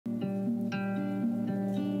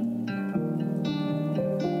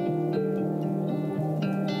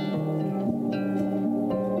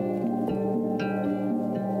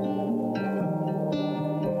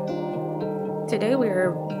today we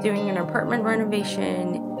are doing an apartment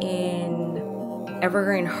renovation in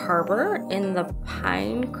Evergreen Harbor in the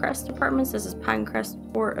Pinecrest apartments. This is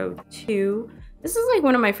Pinecrest 402. This is like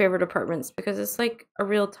one of my favorite apartments because it's like a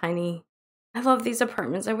real tiny. I love these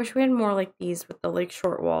apartments. I wish we had more like these with the like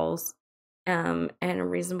short walls and a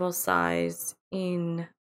reasonable size in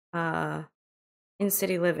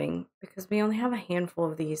city living because we only have a handful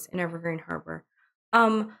of these in Evergreen Harbor.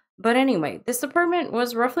 But anyway, this apartment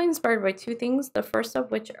was roughly inspired by two things. The first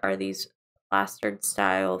of which are these plastered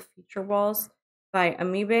style feature walls by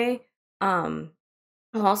Amoeba. It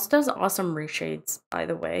also does awesome reshades, by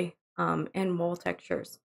the way, and wall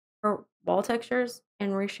textures. Her wall textures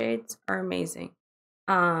and reshades are amazing.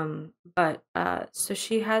 So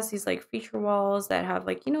she has these like feature walls that have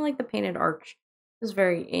like, like the painted arch. It was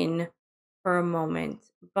very in for a moment.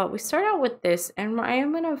 But we start out with this, and I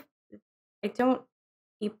don't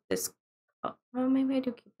keep this. Well, maybe I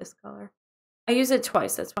do keep this color. I use it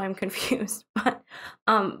twice. That's why I'm confused. But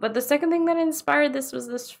the second thing that inspired this was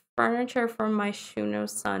this furniture from my Shuno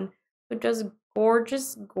son, who does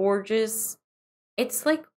gorgeous. It's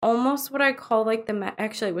like almost what I call like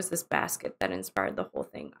actually it was this basket that inspired the whole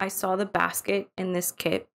thing. I saw the basket in this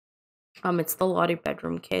kit. It's the Lottie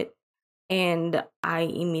bedroom kit. And I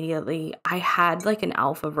had like an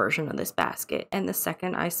alpha version of this basket. And the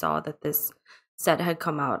second I saw that this set had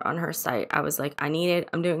come out on her site, I was like, I need it.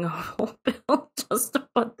 I'm doing a whole build just to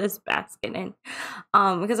put this basket in.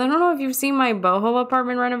 Because I don't know if you've seen my boho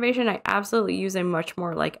apartment renovation. I absolutely use a much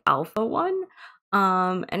more like alpha one.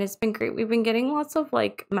 And it's been great. We've been getting lots of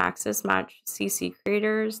like Maxis Match CC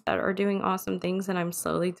creators that are doing awesome things, and I'm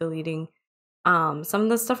slowly deleting some of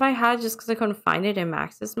the stuff I had just because I couldn't find it in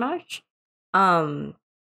Maxis Match.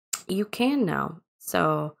 You can now.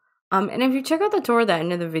 So and if you check out the tour at the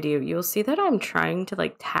end of the video, you'll see that I'm trying to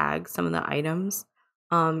like tag some of the items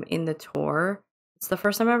in the tour. It's the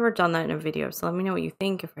first time I've ever done that in a video, so let me know what you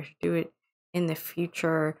think, if I should do it in the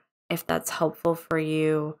future, if that's helpful for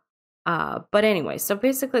you. But anyway, so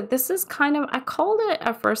basically this is kind of, I called it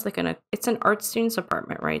at first like it's an art student's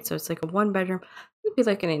apartment, right? So it's like a one bedroom. It'd be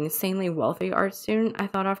like an insanely wealthy art student, I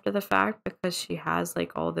thought after the fact, because she has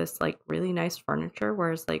like all this like really nice furniture,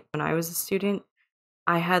 whereas like when I was a student,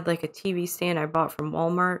 I had like a TV stand I bought from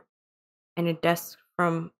Walmart and a desk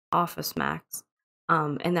from Office Max.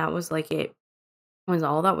 And that was like it was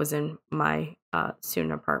all that was in my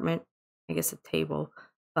student apartment. I guess a table.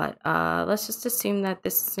 But let's just assume that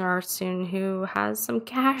this is our student who has some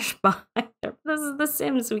cash behind her. This is The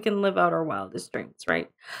Sims. We can live out our wildest dreams, right?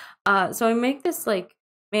 So I make this like,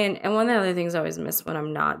 man, and one of the other things I always miss when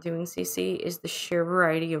I'm not doing CC is the sheer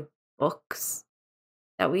variety of books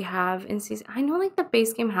that we have in CC. I know like the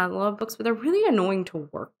base game has a lot of books, but they're really annoying to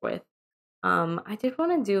work with. I did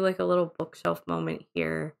want to do like a little bookshelf moment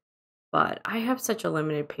here, but I have such a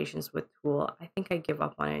limited patience with Tool. I think I give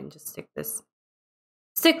up on it and just stick this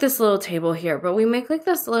little table here. But we make like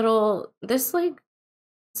so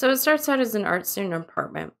it starts out as an art student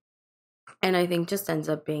apartment, and I think just ends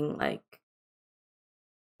up being like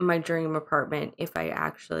my dream apartment if I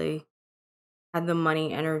actually had the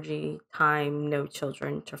money, energy, time, no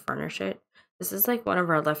children to furnish it. This is like one of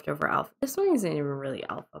our leftover alpha. This one isn't even really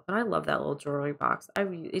alpha, but I love that little jewelry box. I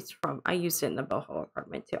used it in the boho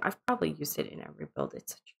apartment too. I've probably used it in every build.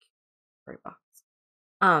 It's such a cute jewelry box.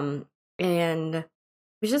 And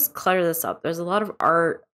we just clutter this up. There's a lot of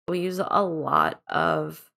art. We use a lot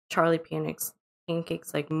of Charlie Pancakes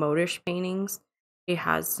like modish paintings. He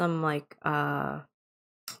has some like oh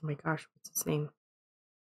my gosh, what's his name?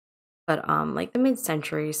 But like the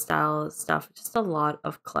mid-century style stuff, just a lot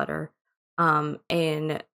of clutter.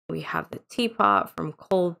 And we have the teapot from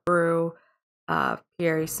Cold Brew,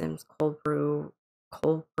 Pierre Sims Cold Brew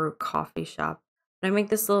coffee shop. And I make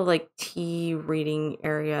this little like tea reading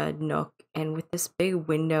area nook, and with this big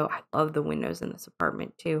window, I love the windows in this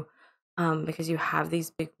apartment too, because you have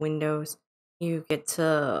these big windows. You get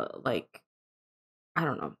to like, I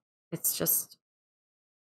don't know, it's just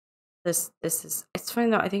it's funny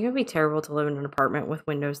though. I think it would be terrible to live in an apartment with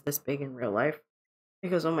windows this big in real life,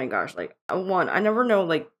 because oh my gosh, like I never know,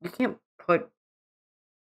 like you can't put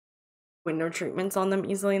window treatments on them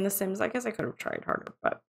easily in The Sims. I guess I could have tried harder,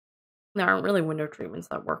 but there aren't really window treatments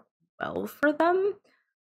that work well for them.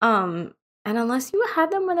 And unless you had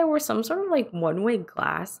them when there was some sort of like one-way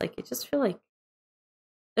glass, like I just feel like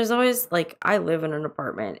there's always like, I live in an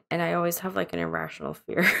apartment and I always have like an irrational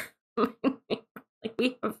fear.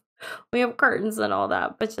 Like we have curtains and all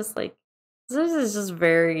that, but just like this is just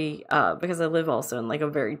very because I live also in like a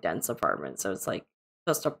very dense apartment, so it's like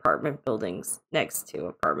just apartment buildings next to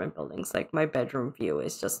apartment buildings. Like my bedroom view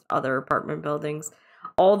is just other apartment buildings.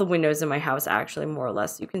 all the windows in my house actually, more or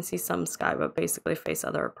less. You can see some sky, but basically face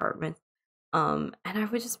other apartments. And I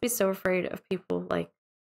would just be so afraid of people like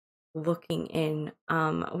looking in.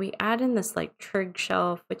 We add in this like trig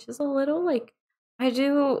shelf, which is a little like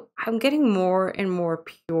I'm getting more and more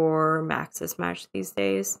pure Maxis match these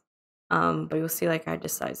days. But you'll see like I had to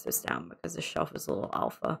size this down because the shelf is a little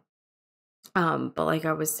alpha. But like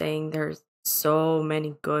I was saying, there's so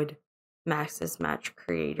many good Maxis match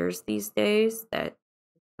creators these days that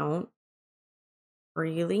don't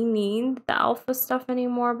really need the alpha stuff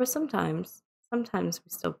anymore, but sometimes we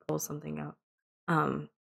still pull something out. Um,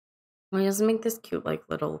 we just make this cute, like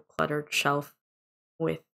little cluttered shelf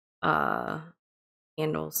with uh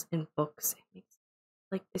candles and books. It makes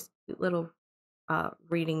like this cute little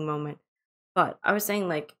reading moment. But I was saying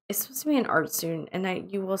like it's supposed to be an art student,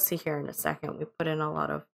 and you will see here in a second we put in a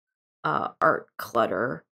lot of art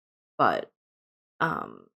clutter, but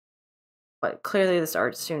um clearly this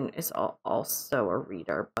art student is also a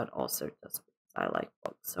reader, but also just because I like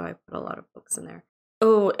books, so I put a lot of books in there.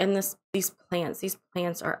 Oh, and these plants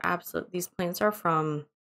are from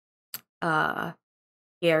uh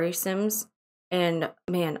Gary Sims, and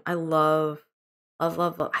man, I love.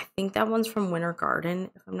 I think that one's from Winter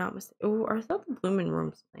Garden, if I'm not mistaken. Oh, or I thought the Bloomin'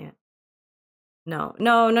 Rooms plant. No,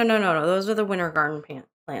 no, no, no, no, no. Those are the Winter Garden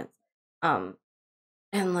plants. Um,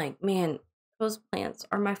 and like, man, those plants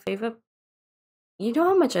are my favorite. You know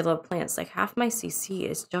how much I love plants. Like half my CC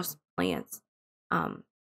is just plants. Um,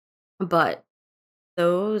 but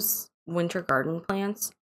those Winter Garden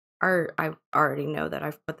plants I already know that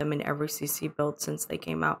I've put them in every CC build since they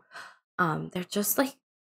came out. They're just like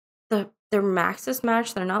they're Maxis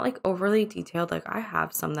match. They're not like overly detailed. Like I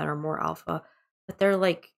have some that are more alpha, but they're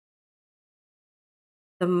like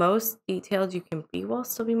the most detailed you can be while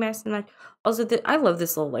still be Maxis match. Also, I love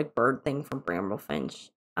this little like bird thing from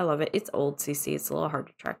Bramblefinch. I love it. It's old CC. It's a little hard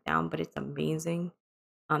to track down, but it's amazing.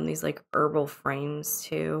 These like herbal frames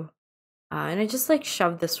too. And I just like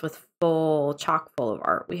shoved this with chock full of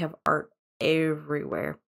art. We have art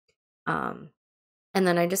everywhere. Um, and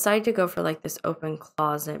then I decided to go for like this open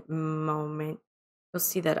closet moment. You'll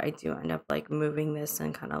see that I do end up like moving this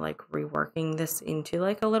and kind of like reworking this into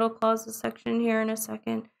like a little closet section here in a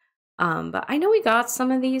second. But I know we got some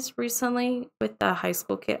of these recently with the high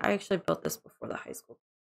school kit. I actually built this before the high school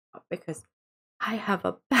because I have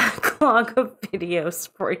a backlog of videos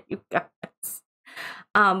for you guys.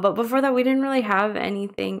 But before that, we didn't really have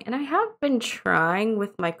anything, and I have been trying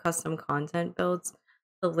with my custom content builds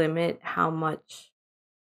to limit how much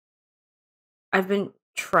I've been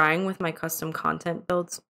trying with my custom content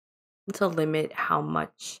builds to limit how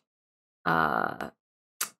much uh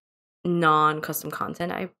non-custom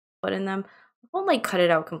content I put in them. I won't like cut it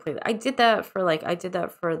out completely. I did that for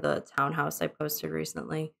the townhouse I posted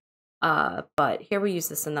recently. But here we use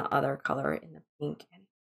this in the other color in the pink, and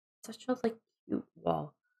it's such a like cute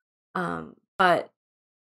wall. But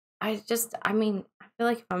I mean, I feel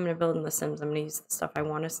like if I'm gonna build in The Sims, I'm gonna use the stuff I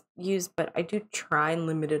want to use, but I do try and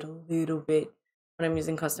limit it a little bit when I'm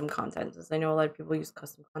using custom content, as I know a lot of people use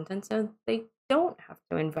custom content, so they don't have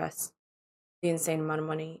to invest the insane amount of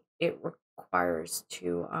money it requires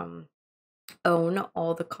to own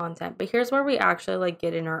all the content. But here's where we actually like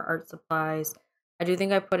get in our art supplies. I do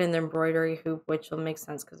think I put in the embroidery hoop, which will make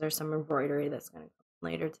sense because there's some embroidery that's gonna come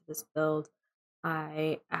later to this build.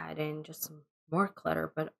 I add in just some more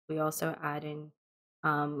clutter, but we also add in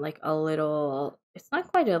like a little, it's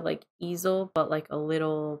not quite a like easel, but like a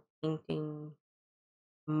little painting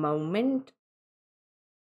moment.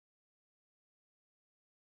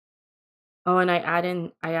 Oh, and I add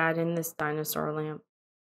in this dinosaur lamp.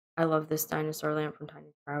 I love this dinosaur lamp from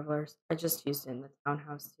Tiny Travelers. I just used it in the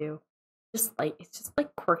townhouse too. Just like it's just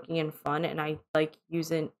like quirky and fun, and I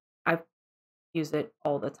use it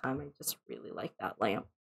all the time. I just really like that lamp.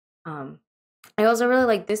 Um I also really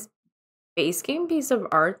like this base game piece of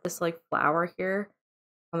art, this like flower here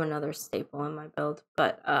from another staple in my build,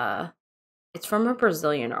 but it's from a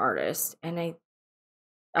Brazilian artist, and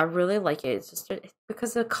I really like it. It's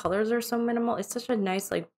because the colors are so minimal. It's such a nice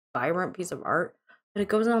like vibrant piece of art, but it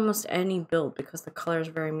goes in almost any build because the color is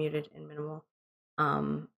very muted and minimal.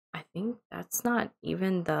 I think that's not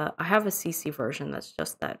even I have a CC version that's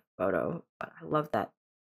just that photo, but I love that.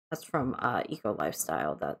 That's from Eco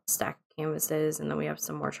Lifestyle, that stack of canvases, and then we have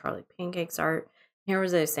some more Charlie Pancakes art. Here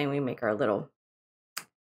was I saying we make our little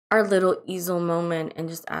easel moment and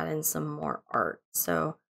just add in some more art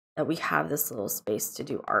so that we have this little space to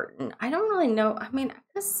do art. And I don't really know. I mean, I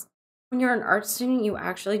guess when you're an art student, you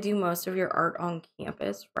actually do most of your art on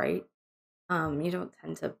campus, right? You don't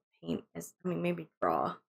tend to paint maybe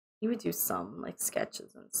draw. You would do some like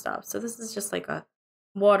sketches and stuff. So this is just like a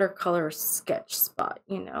watercolor sketch spot,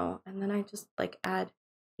 and then I just like I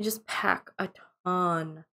just pack a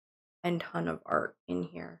ton and ton of art in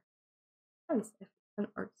here. Depends if it's an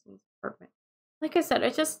art student's apartment. Like I said, I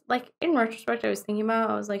just like in retrospect, I was thinking about,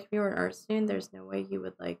 I was like, if you were an art student, there's no way you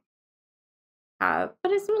would like have,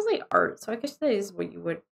 but it's mostly art, so I guess that is what you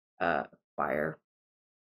would acquire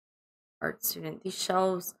art student. These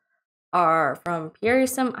shelves are from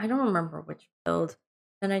Pierism. I don't remember which build.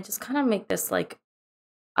 And I just kind of make this like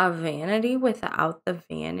a vanity without the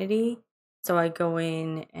vanity. So I go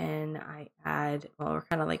in and I add, well, we're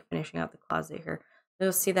kind of like finishing out the closet here.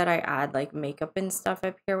 You'll see that I add like makeup and stuff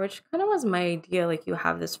up here, which kind of was my idea. Like you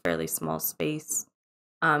have this fairly small space,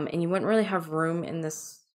 and you wouldn't really have room in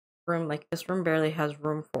this room. Like this room barely has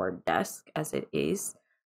room for a desk as it is.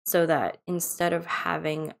 So that instead of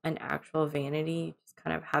having an actual vanity, you just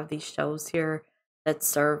kind of have these shelves here that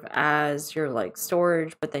serve as your like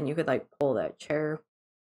storage, but then you could like pull that chair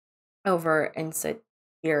over and sit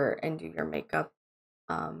here and do your makeup.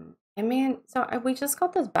 And man, so we just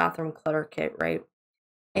got this bathroom clutter kit, right?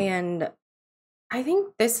 And I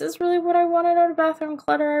think this is really what I wanted out of bathroom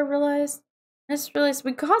clutter. I just realized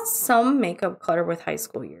we got some makeup clutter with high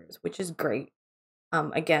school years, which is great.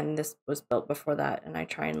 Again, this was built before that, and I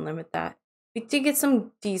try and limit that. We did get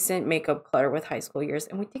some decent makeup clutter with high school years,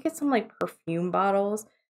 and we did get some like perfume bottles.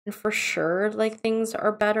 And for sure, like things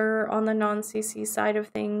are better on the non-CC side of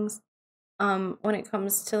things. When it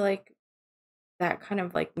comes to like that kind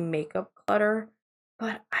of like makeup clutter.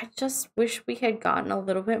 But I just wish we had gotten a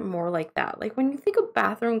little bit more like that. Like when you think of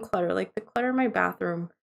bathroom clutter, like the clutter in my bathroom,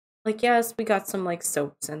 like yes, we got some like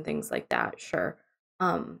soaps and things like that, sure.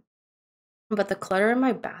 Um, but the clutter in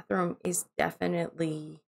my bathroom is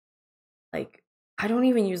definitely like I don't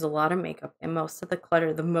even use a lot of makeup, and most of the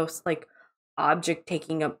clutter, the most like object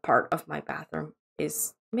taking up part of my bathroom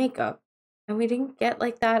is makeup. And we didn't get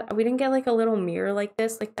like that. We didn't get like a little mirror like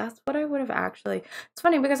this. Like that's what I would have actually. It's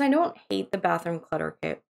funny because I don't hate the bathroom clutter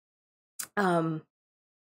kit. Um,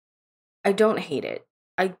 I don't hate it.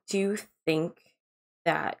 I do think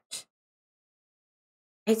that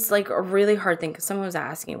it's like a really hard thing because someone was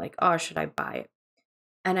asking like, "Oh, should I buy it?"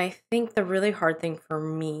 And I think the really hard thing for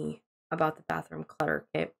me about the bathroom clutter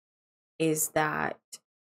kit is that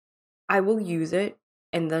I will use it,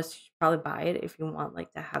 and thus you should probably buy it if you want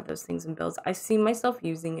like to have those things in builds. I see myself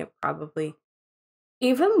using it probably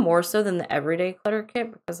even more so than the everyday clutter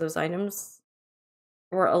kit because those items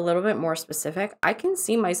were a little bit more specific. I can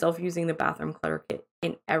see myself using the bathroom clutter kit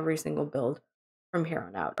in every single build from here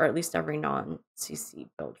on out, or at least every non-CC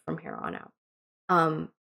build from here on out.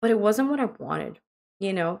 But it wasn't what I wanted.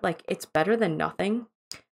 Like it's better than nothing,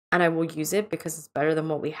 and I will use it because it's better than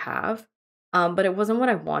what we have. But it wasn't what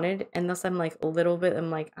I wanted, and thus I'm like a little bit.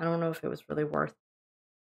 I'm like I don't know if it was really worth.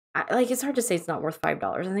 Like it's hard to say it's not worth $5.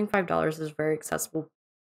 I think $5 is a very accessible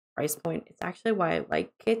price point. It's actually why I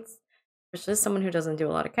like kits. Especially as someone who doesn't do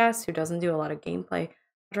a lot of casts, who doesn't do a lot of gameplay.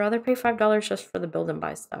 I'd rather pay $5 just for the build and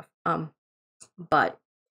buy stuff. But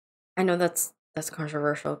I know that's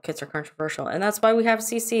controversial. Kits are controversial, and that's why we have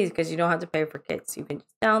CCs because you don't have to pay for kits. You can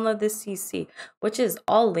just download this CC, which is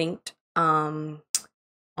all linked on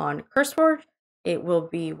CurseForge. It will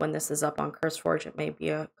be when this is up on CurseForge. It may be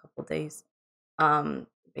a couple days,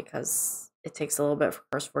 because it takes a little bit for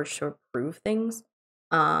CurseForge to approve things.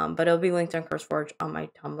 But it'll be linked on CurseForge on my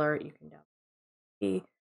Tumblr. You can download it.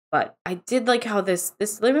 But I did like how this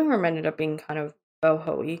living room ended up being kind of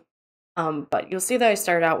boho-y. But you'll see that I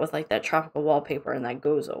started out with like that tropical wallpaper, and that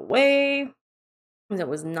goes away because it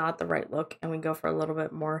was not the right look, and we go for a little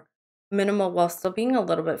bit more minimal while still being a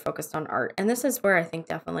little bit focused on art. And this is where I think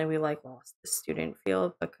definitely we like lost the student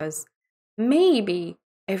feel, because maybe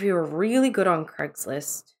if you were really good on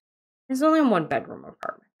Craigslist, it's only a 1-bedroom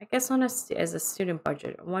apartment. I guess as a student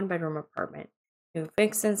budget, a 1-bedroom apartment, you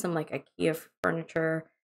fix in some like IKEA furniture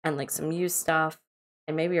and like some used stuff,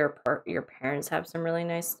 and maybe your parents have some really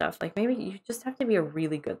nice stuff. Like maybe you just have to be a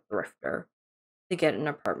really good thrifter to get an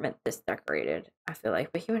apartment this decorated, I feel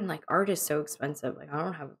like. But even like art is so expensive. Like I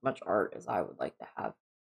don't have as much art as I would like to have.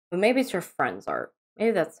 But maybe it's your friend's art.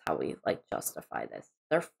 Maybe that's how we like justify this.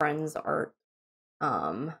 Their friend's art.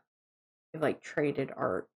 They've like traded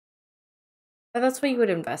art. But that's what you would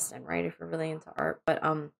invest in, right? If you're really into art. But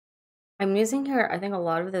I'm using here, I think a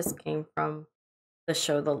lot of this came from the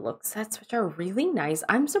show The Look sets, which are really nice.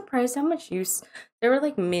 I'm surprised how much use there were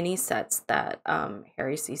like mini sets that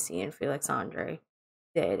Harry CC and Felix Andre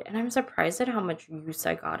did, and I'm surprised at how much use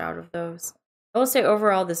I got out of those. I will say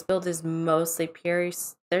overall this build is mostly pure.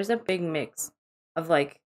 There's a big mix of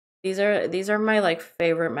like these are my like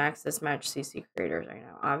favorite Maxis Match CC creators right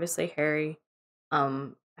now. Obviously Harry,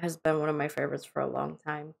 I has been one of my favorites for a long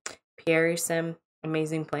time. Pierre Sim,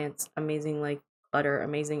 amazing plants, amazing like clutter,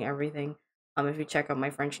 amazing everything. If you check out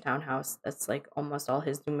my French townhouse, that's like almost all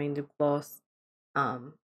his domaine du clos.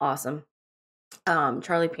 Awesome.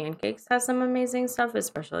 Charlie Pancakes has some amazing stuff,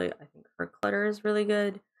 especially I think her clutter is really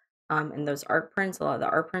good. And those art prints, a lot of the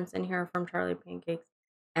art prints in here are from Charlie Pancakes.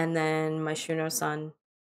 And then my Shuno son,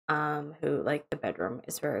 who like the bedroom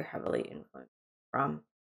is very heavily influenced from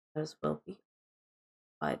those will be.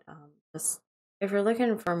 But just if you're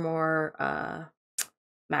looking for more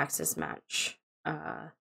Maxis Match,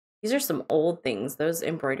 these are some old things. Those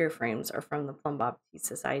embroidery frames are from the Plum Bob Tea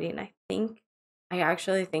Society, and I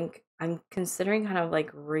actually think I'm considering kind of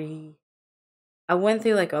like I went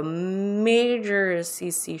through like a major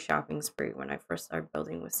CC shopping spree when I first started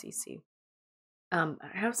building with CC. I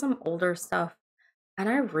have some older stuff, and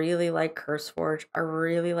I really like CurseForge. I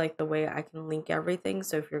really like the way I can link everything.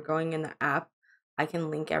 So if you're going in the app, I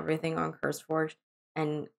can link everything on CurseForge.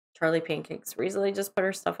 And Charlie Pancakes recently just put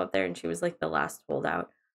her stuff up there, and she was like the last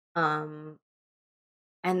holdout. Um,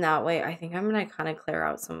 and that way, I think I'm gonna kind of clear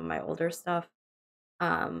out some of my older stuff.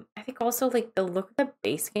 I think also like the look of the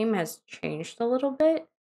base game has changed a little bit.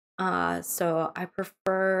 So I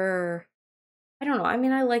prefer. I don't know. I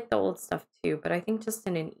mean, I like the old stuff too, but I think just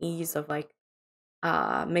in an ease of like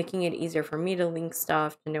making it easier for me to link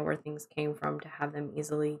stuff, to know where things came from, to have them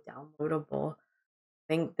easily downloadable.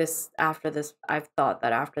 I think I've thought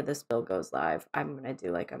that after this bill goes live, I'm gonna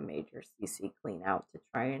do like a major CC clean out to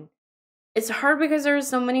try and. It's hard because there are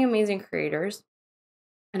so many amazing creators,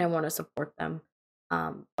 and I want to support them.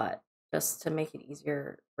 But just to make it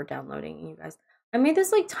easier for downloading, you guys, I made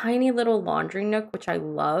this like tiny little laundry nook, which I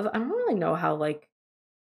love. I don't really know how like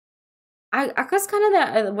I guess kind of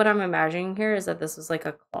that what I'm imagining here is that this was like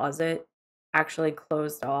a closet actually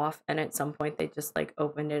closed off, and at some point they just like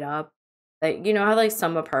opened it up. Like you know how like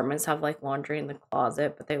some apartments have like laundry in the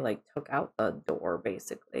closet, but they like took out the door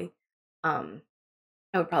basically. Um,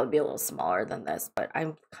 it would probably be a little smaller than this, but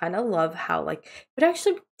I kind of love how like it would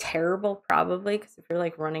actually be terrible probably because if you're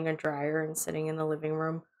like running a dryer and sitting in the living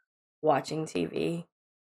room watching TV,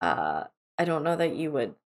 uh, I don't know that you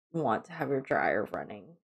would want to have your dryer running.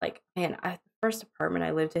 Like, man, the first apartment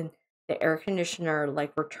I lived in, the air conditioner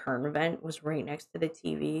like return vent was right next to the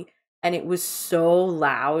TV, and it was so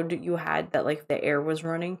loud. You had that like the air was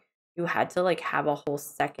running. You had to like have a whole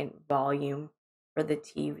second volume for the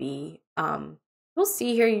TV. You'll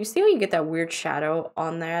see here. You see how you get that weird shadow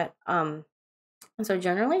on that. And so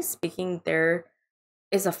generally speaking, there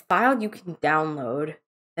is a file you can download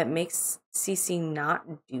that makes CC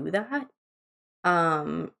not do that.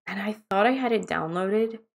 And I thought I had it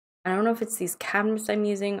downloaded. I don't know if it's these cabinets I'm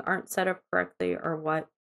using aren't set up correctly or what.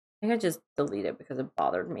 I think I just deleted it because it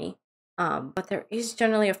bothered me. But there is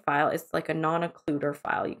generally a file. It's like a non-occluder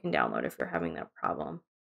file you can download if you're having that problem.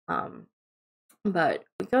 But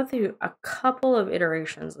we go through a couple of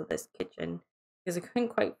iterations of this kitchen because I couldn't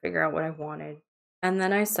quite figure out what I wanted. And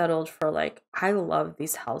then I settled for like, I love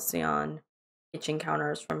these Halcyon kitchen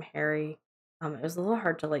counters from Harry. It was a little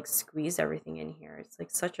hard to like squeeze everything in here. It's like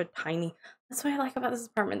such a tiny, that's what I like about this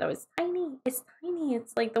apartment though. It's tiny. It's tiny.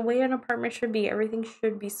 It's like the way an apartment should be. Everything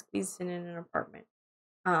should be squeezed in an apartment.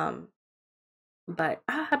 Um, but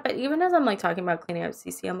even as I'm like talking about cleaning up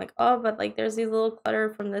CC, I'm like, oh, but like there's these little clutter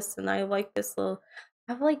from this, and I like this little.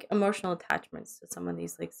 I have like emotional attachments to some of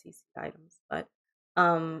these like CC items, but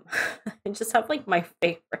I just have like my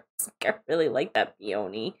favorites. Like I really like that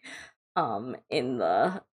peony, in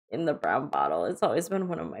the brown bottle. It's always been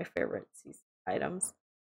one of my favorite CC items.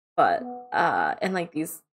 But and like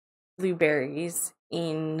these blueberries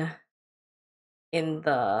in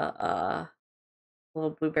the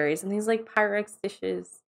little blueberries and these like Pyrex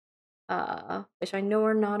dishes, which I know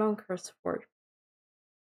are not on CurseForge.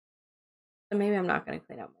 So maybe I'm not going to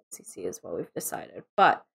clean up my CC is what we've decided.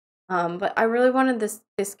 But I really wanted this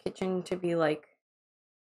kitchen to be like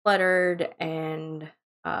cluttered and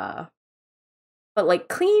but like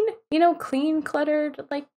clean, clean cluttered,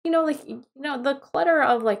 like the clutter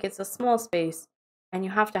of like it's a small space and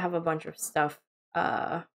you have to have a bunch of stuff.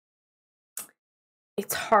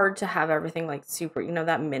 It's hard to have everything like super,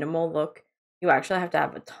 that minimal look. You actually have to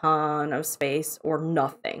have a ton of space or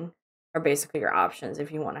nothing are basically your options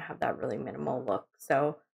if you want to have that really minimal look.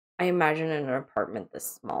 So I imagine in an apartment this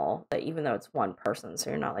small that even though it's one person, so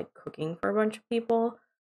you're not like cooking for a bunch of people,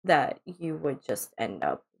 that you would just end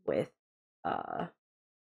up with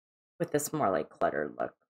this more like cluttered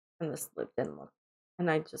look and this lived in look. And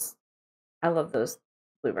I love those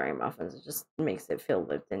blueberry muffins. It just makes it feel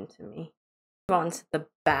lived in to me. On to the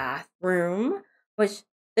bathroom, which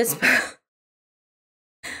this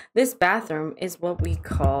This bathroom is what we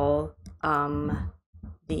call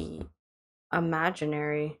the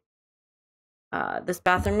imaginary. This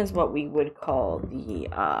bathroom is what we would call the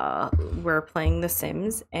we're playing The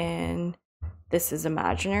Sims, and this is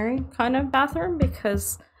imaginary kind of bathroom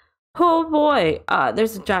because oh boy,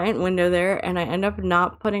 there's a giant window there, and I end up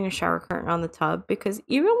not putting a shower curtain on the tub because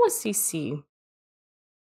even with CC,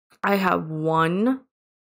 I have one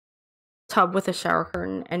tub with a shower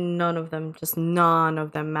curtain, and none of them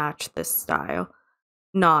match this style,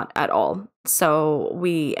 not at all. So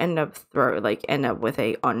we end up with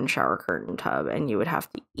a unshower curtain tub, and you would have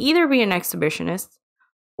to either be an exhibitionist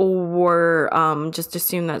or just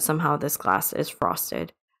assume that somehow this glass is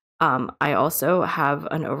frosted. I also have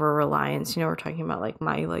an over reliance. We're talking about like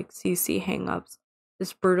my CC hangups.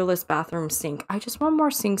 This brutalist bathroom sink. I just want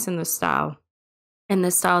more sinks in this style. In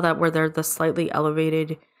this style that where they're the slightly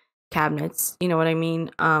elevated cabinets. You know what I mean?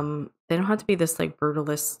 They don't have to be this like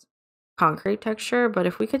brutalist concrete texture, but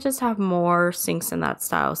if we could just have more sinks in that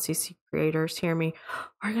style, CC creators, hear me.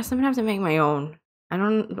 Or I guess I'm gonna have to make my own.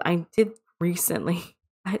 I did recently.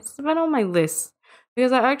 It's been on my list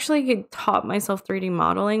because I actually taught myself 3D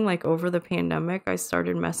modeling like over the pandemic. I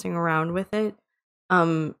started messing around with it.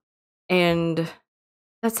 And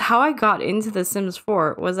that's how I got into The Sims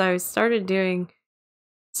 4 was I started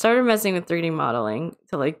messing with 3D modeling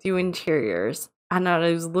to like do interiors, and I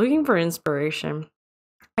was looking for inspiration.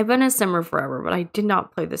 I've been a Simmer forever, but I did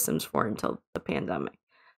not play The Sims 4 until the pandemic.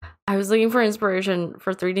 I was looking for inspiration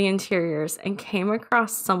for 3D interiors and came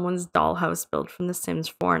across someone's dollhouse build from The Sims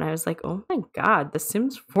 4, and I was like, oh my god, The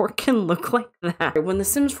Sims 4 can look like that. When The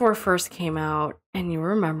Sims 4 first came out, and you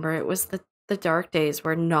remember, it was the dark days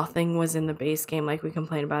where nothing was in the base game like we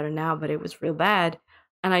complain about it now, but it was real bad,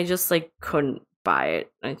 and I just like couldn't buy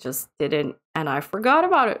it. I just didn't, and I forgot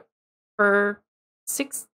about it for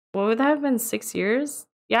what would that have been, 6 years?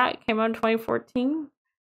 Yeah, it came out in 2014.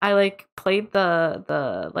 I like played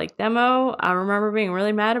the like demo. I remember being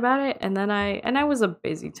really mad about it, and then I was a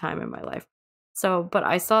busy time in my life. So, but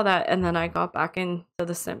I saw that, and then I got back into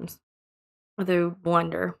The Sims through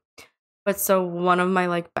Blender. But so one of my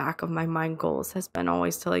like back of my mind goals has been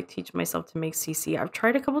always to like teach myself to make CC. I've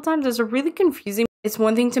tried a couple times. It's a really confusing. It's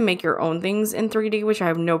one thing to make your own things in 3D, which I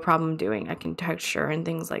have no problem doing. I can texture and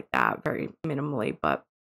things like that very minimally, but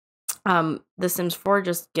The Sims 4,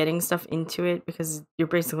 just getting stuff into it because you're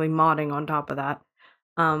basically modding on top of that,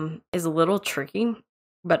 is a little tricky.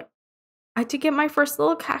 But I did get my first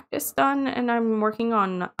little cactus done, and I'm working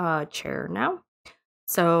on a chair now.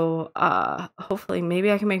 So hopefully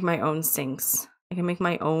maybe I can make my own sinks. I can make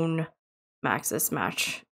my own Maxis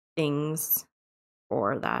match things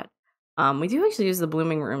for that. We do actually use the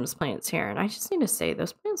Blooming Rooms plants here, and I just need to say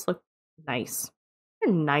those plants look nice.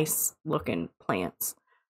 They're nice looking plants.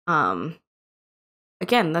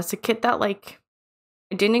 Again, that's a kit that like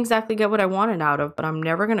I didn't exactly get what I wanted out of, but I'm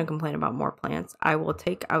never gonna complain about more plants. I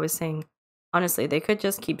was saying, honestly, they could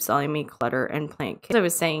just keep selling me clutter and plant kits. I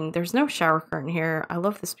was saying, there's no shower curtain here. I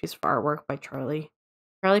love this piece of artwork by Charlie.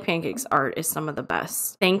 Charlie Pancake's art is some of the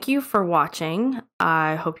best. Thank you for watching.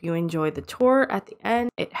 I hope you enjoyed the tour. At the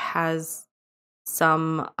end, it has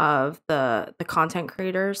some of the content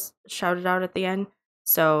creators shouted out at the end.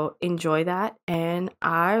 So enjoy that, and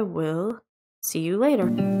I will see you later.